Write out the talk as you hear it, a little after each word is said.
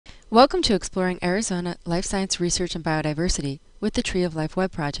Welcome to Exploring Arizona Life Science Research and Biodiversity with the Tree of Life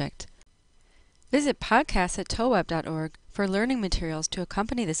Web Project. Visit podcasts@toweb.org for learning materials to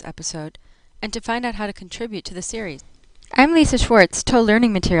accompany this episode and to find out how to contribute to the series. I'm Lisa Schwartz, Tow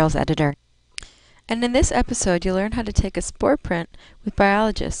Learning Materials Editor. And in this episode, you'll learn how to take a spore print with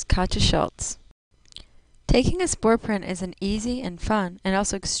biologist Katja Schulz. Taking a spore print is an easy and fun and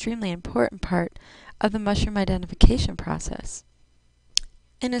also extremely important part of the mushroom identification process.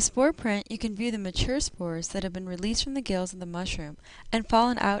 In a spore print, you can view the mature spores that have been released from the gills of the mushroom and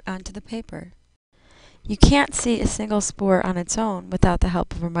fallen out onto the paper. You can't see a single spore on its own without the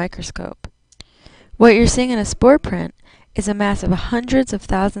help of a microscope. What you're seeing in a spore print is a mass of hundreds of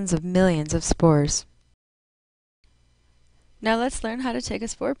thousands of millions of spores. Now let's learn how to take a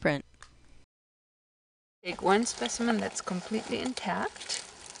spore print. Take one specimen that's completely intact,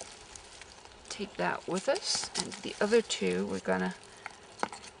 take that with us, and the other two we're going to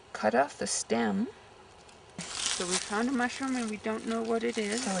cut off the stem. So we found a mushroom and we don't know what it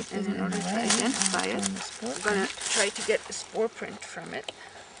is, and in order to identify it, we're going to try to get the spore print from it.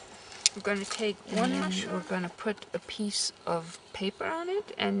 We're going to take one mushroom, we're going to put a piece of paper on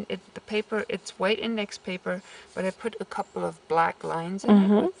it, and the paper, it's white index paper, but I put a couple of black lines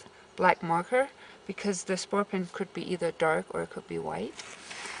in it with black marker, because the spore print could be either dark or it could be white,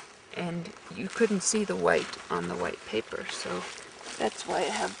 and you couldn't see the white on the white paper, so that's why I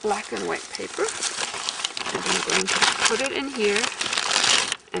have black and white paper. And I'm going to put it in here,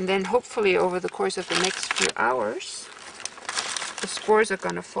 and then hopefully over the course of the next few hours, the spores are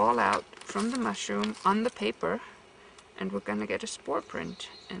going to fall out from the mushroom on the paper, and we're going to get a spore print.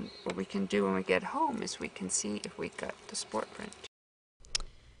 And what we can do when we get home is we can see if we got the spore print.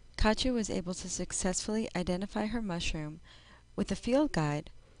 Katja was able to successfully identify her mushroom with a field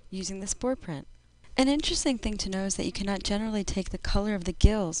guide using the spore print. An interesting thing to know is that you cannot generally take the color of the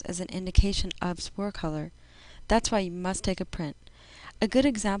gills as an indication of spore color. That's why you must take a print. A good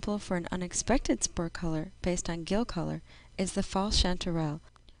example for an unexpected spore color based on gill color is the false chanterelle,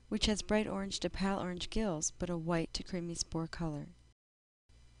 which has bright orange to pale orange gills but a white to creamy spore color.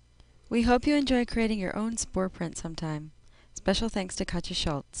 We hope you enjoy creating your own spore print sometime. Special thanks to Katja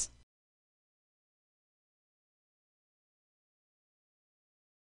Schulz.